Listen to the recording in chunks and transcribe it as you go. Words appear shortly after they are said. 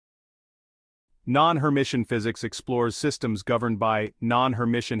Non-Hermitian physics explores systems governed by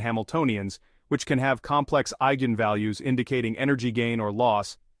non-Hermitian Hamiltonians, which can have complex eigenvalues indicating energy gain or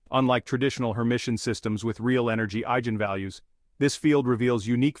loss, unlike traditional Hermitian systems with real energy eigenvalues. This field reveals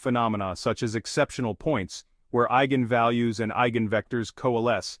unique phenomena such as exceptional points, where eigenvalues and eigenvectors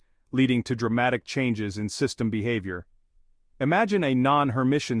coalesce, leading to dramatic changes in system behavior. Imagine a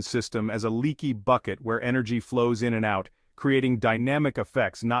non-Hermitian system as a leaky bucket where energy flows in and out, creating dynamic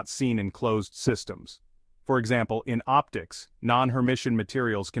effects not seen in closed systems. For example, in optics, non-Hermitian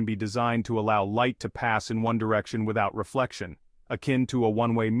materials can be designed to allow light to pass in one direction without reflection, akin to a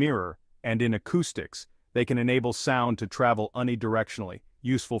one-way mirror, and in acoustics, they can enable sound to travel unidirectionally,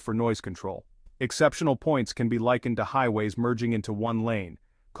 useful for noise control. Exceptional points can be likened to highways merging into one lane,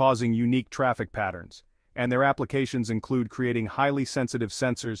 causing unique traffic patterns, and their applications include creating highly sensitive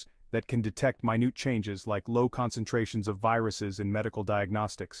sensors that can detect minute changes like low concentrations of viruses in medical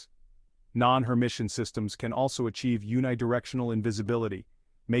diagnostics. Non-Hermitian systems can also achieve unidirectional invisibility,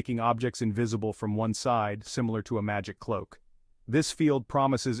 making objects invisible from one side, similar to a magic cloak. This field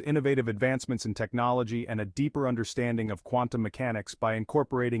promises innovative advancements in technology and a deeper understanding of quantum mechanics by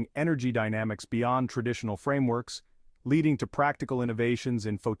incorporating energy dynamics beyond traditional frameworks, leading to practical innovations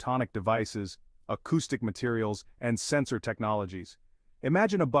in photonic devices, acoustic materials, and sensor technologies.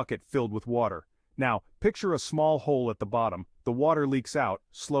 Imagine a bucket filled with water. Now, picture a small hole at the bottom. The water leaks out,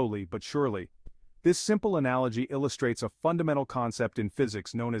 slowly but surely. This simple analogy illustrates a fundamental concept in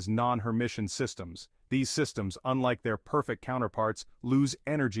physics known as non-Hermitian systems. These systems, unlike their perfect counterparts, lose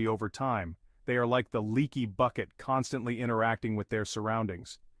energy over time. They are like the leaky bucket constantly interacting with their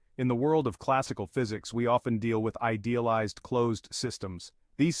surroundings. In the world of classical physics, we often deal with idealized closed systems.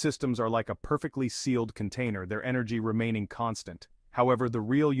 These systems are like a perfectly sealed container, their energy remaining constant. However, the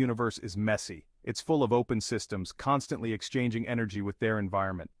real universe is messy. It's full of open systems, constantly exchanging energy with their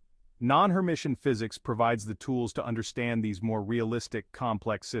environment. Non-Hermitian physics provides the tools to understand these more realistic,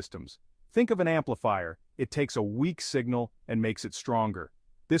 complex systems. Think of an amplifier. It takes a weak signal and makes it stronger.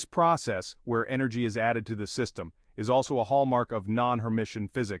 This process, where energy is added to the system, is also a hallmark of non-Hermitian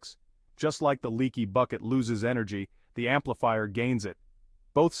physics. Just like the leaky bucket loses energy, the amplifier gains it.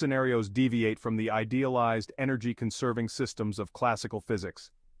 Both scenarios deviate from the idealized, energy-conserving systems of classical physics.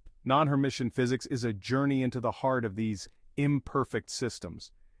 Non-Hermitian physics is a journey into the heart of these imperfect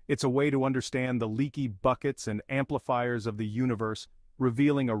systems. It's a way to understand the leaky buckets and amplifiers of the universe,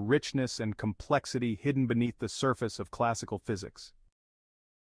 revealing a richness and complexity hidden beneath the surface of classical physics.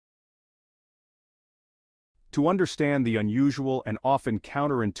 To understand the unusual and often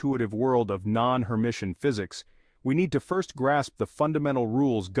counterintuitive world of non-Hermitian physics, we need to first grasp the fundamental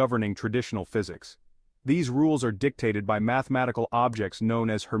rules governing traditional physics. These rules are dictated by mathematical objects known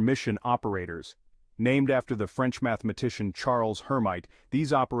as Hermitian operators. Named after the French mathematician Charles Hermite,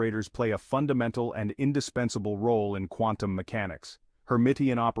 these operators play a fundamental and indispensable role in quantum mechanics.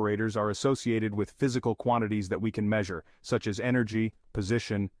 Hermitian operators are associated with physical quantities that we can measure, such as energy,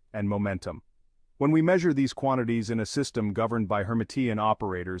 position, and momentum. When we measure these quantities in a system governed by Hermitian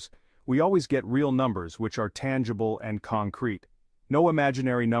operators, we always get real numbers which are tangible and concrete. No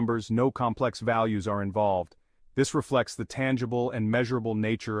imaginary numbers, no complex values are involved. This reflects the tangible and measurable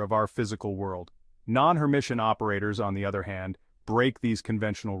nature of our physical world. Non-Hermitian operators, on the other hand, break these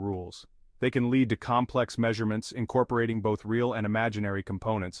conventional rules. They can lead to complex measurements incorporating both real and imaginary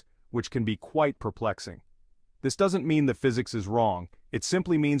components, which can be quite perplexing. This doesn't mean that physics is wrong, it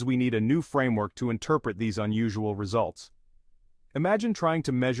simply means we need a new framework to interpret these unusual results. Imagine trying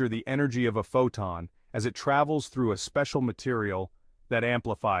to measure the energy of a photon as it travels through a special material that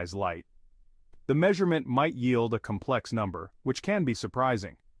amplifies light. The measurement might yield a complex number, which can be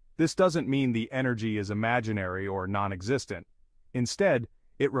surprising. This doesn't mean the energy is imaginary or non-existent. Instead,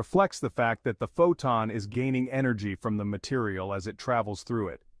 it reflects the fact that the photon is gaining energy from the material as it travels through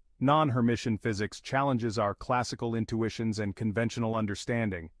it. Non-Hermitian physics challenges our classical intuitions and conventional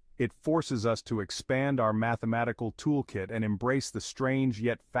understanding. It forces us to expand our mathematical toolkit and embrace the strange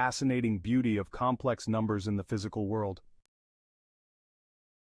yet fascinating beauty of complex numbers in the physical world.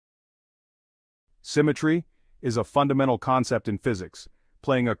 Symmetry is a fundamental concept in physics,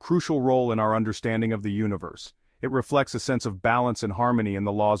 playing a crucial role in our understanding of the universe. It reflects a sense of balance and harmony in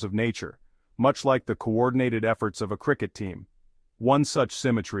the laws of nature, much like the coordinated efforts of a cricket team. One such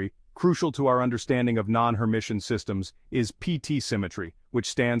symmetry, crucial to our understanding of non-Hermitian systems, is PT symmetry, which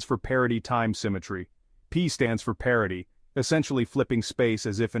stands for Parity-Time symmetry. P stands for parity, essentially flipping space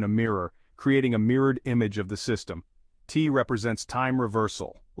as if in a mirror, creating a mirrored image of the system. T represents time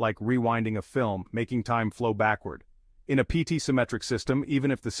reversal, like rewinding a film, making time flow backward. In a PT-symmetric system,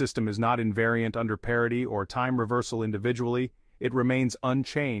 even if the system is not invariant under parity or time reversal individually, it remains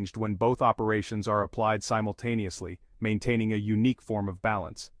unchanged when both operations are applied simultaneously, maintaining a unique form of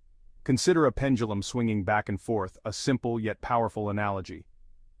balance. Consider a pendulum swinging back and forth, a simple yet powerful analogy.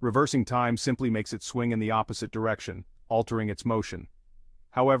 Reversing time simply makes it swing in the opposite direction, altering its motion.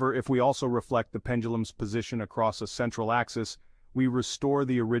 However, if we also reflect the pendulum's position across a central axis, we restore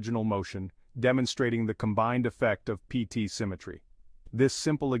the original motion, demonstrating the combined effect of PT symmetry. This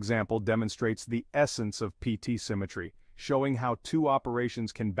simple example demonstrates the essence of PT symmetry, showing how two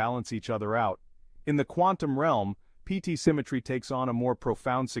operations can balance each other out. In the quantum realm, PT symmetry takes on a more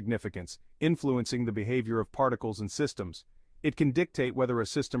profound significance, influencing the behavior of particles and systems. It can dictate whether a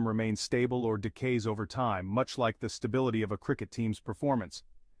system remains stable or decays over time, much like the stability of a cricket team's performance.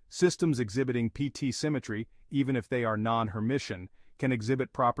 Systems exhibiting PT symmetry, even if they are non-Hermitian, can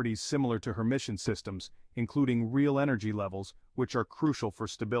exhibit properties similar to Hermitian systems, including real energy levels, which are crucial for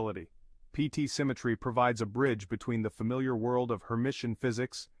stability. PT symmetry provides a bridge between the familiar world of Hermitian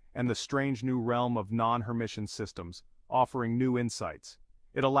physics and the strange new realm of non-Hermitian systems, offering new insights.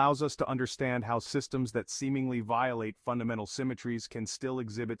 It allows us to understand how systems that seemingly violate fundamental symmetries can still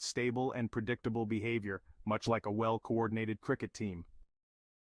exhibit stable and predictable behavior, much like a well-coordinated cricket team.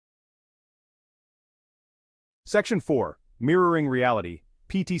 Section 4. Mirroring Reality,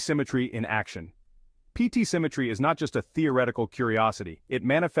 PT Symmetry in Action. PT symmetry is not just a theoretical curiosity, it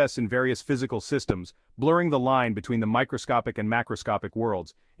manifests in various physical systems, blurring the line between the microscopic and macroscopic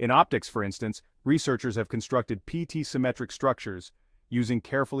worlds. In optics, for instance, researchers have constructed PT symmetric structures, using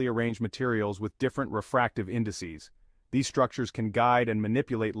carefully arranged materials with different refractive indices. These structures can guide and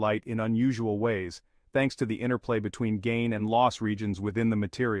manipulate light in unusual ways, thanks to the interplay between gain and loss regions within the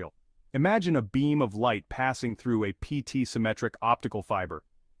material. Imagine a beam of light passing through a PT symmetric optical fiber.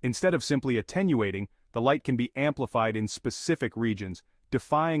 Instead of simply attenuating, the light can be amplified in specific regions,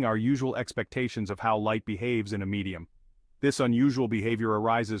 defying our usual expectations of how light behaves in a medium. This unusual behavior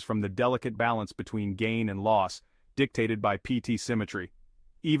arises from the delicate balance between gain and loss, dictated by PT symmetry.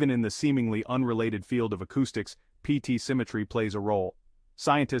 Even in the seemingly unrelated field of acoustics, PT symmetry plays a role.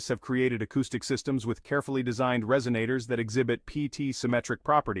 Scientists have created acoustic systems with carefully designed resonators that exhibit PT symmetric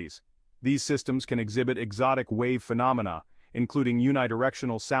properties. These systems can exhibit exotic wave phenomena, including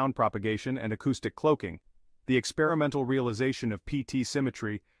unidirectional sound propagation and acoustic cloaking. The experimental realization of PT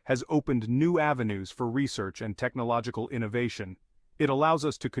symmetry has opened new avenues for research and technological innovation. It allows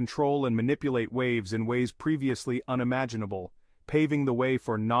us to control and manipulate waves in ways previously unimaginable, paving the way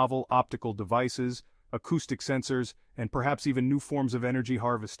for novel optical devices, acoustic sensors, and perhaps even new forms of energy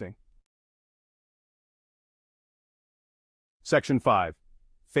harvesting. Section 5.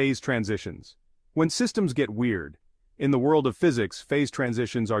 Phase Transitions. When systems get weird. In the world of physics, phase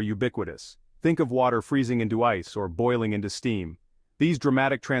transitions are ubiquitous. Think of water freezing into ice or boiling into steam. These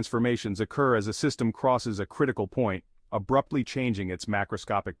dramatic transformations occur as a system crosses a critical point, abruptly changing its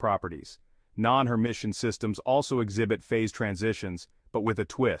macroscopic properties. Non-Hermitian systems also exhibit phase transitions, but with a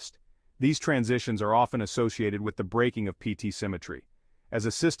twist. These transitions are often associated with the breaking of PT symmetry. As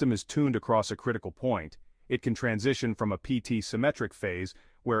a system is tuned across a critical point, it can transition from a PT symmetric phase,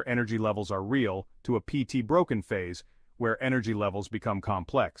 where energy levels are real, to a PT broken phase, where energy levels become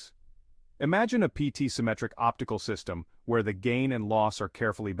complex. Imagine a PT symmetric optical system where the gain and loss are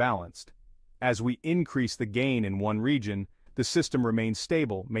carefully balanced. As we increase the gain in one region, the system remains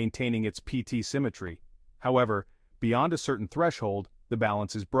stable, maintaining its PT symmetry. However, beyond a certain threshold, the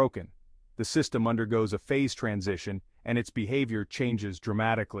balance is broken. The system undergoes a phase transition, and its behavior changes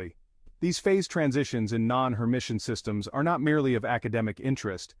dramatically. These phase transitions in non-Hermitian systems are not merely of academic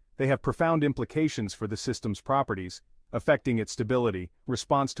interest, they have profound implications for the system's properties, affecting its stability,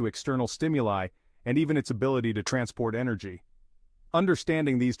 response to external stimuli, and even its ability to transport energy.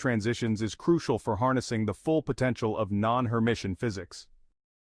 Understanding these transitions is crucial for harnessing the full potential of non-Hermitian physics.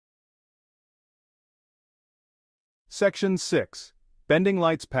 Section 6. Bending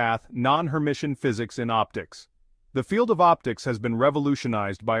Light's Path, Non-Hermitian Physics in Optics. The field of optics has been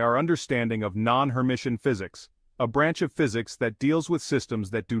revolutionized by our understanding of non-Hermitian physics, a branch of physics that deals with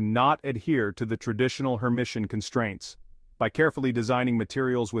systems that do not adhere to the traditional Hermitian constraints. By carefully designing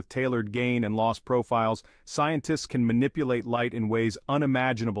materials with tailored gain and loss profiles, scientists can manipulate light in ways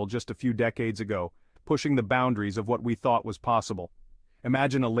unimaginable just a few decades ago, pushing the boundaries of what we thought was possible.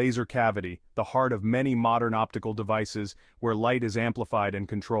 Imagine a laser cavity, the heart of many modern optical devices, where light is amplified and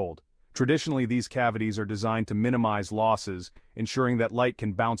controlled. Traditionally, these cavities are designed to minimize losses, ensuring that light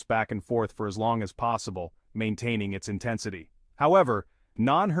can bounce back and forth for as long as possible, maintaining its intensity. However,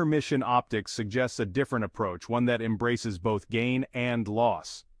 non-Hermitian optics suggests a different approach, one that embraces both gain and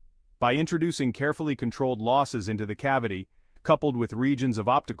loss. By introducing carefully controlled losses into the cavity, coupled with regions of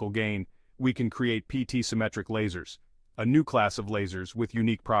optical gain, we can create PT-symmetric lasers. a new class of lasers with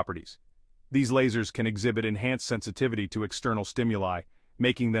unique properties. These lasers can exhibit enhanced sensitivity to external stimuli,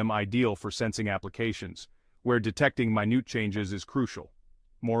 making them ideal for sensing applications, where detecting minute changes is crucial.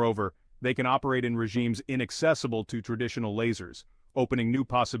 Moreover, they can operate in regimes inaccessible to traditional lasers, opening new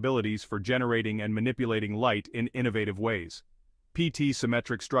possibilities for generating and manipulating light in innovative ways.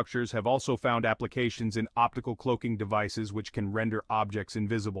 PT-symmetric structures have also found applications in optical cloaking devices which can render objects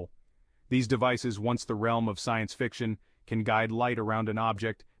invisible. These devices, once the realm of science fiction, can guide light around an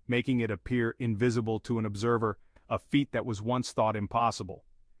object, making it appear invisible to an observer, a feat that was once thought impossible.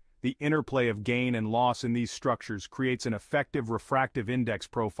 The interplay of gain and loss in these structures creates an effective refractive index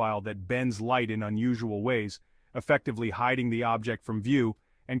profile that bends light in unusual ways, effectively hiding the object from view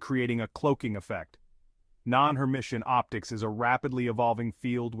and creating a cloaking effect. Non-Hermitian optics is a rapidly evolving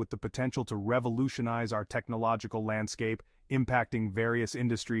field with the potential to revolutionize our technological landscape, impacting various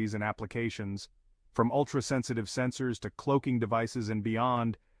industries and applications. From ultra-sensitive sensors to cloaking devices and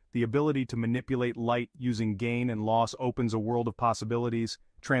beyond, the ability to manipulate light using gain and loss opens a world of possibilities,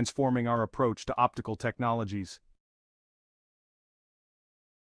 transforming our approach to optical technologies.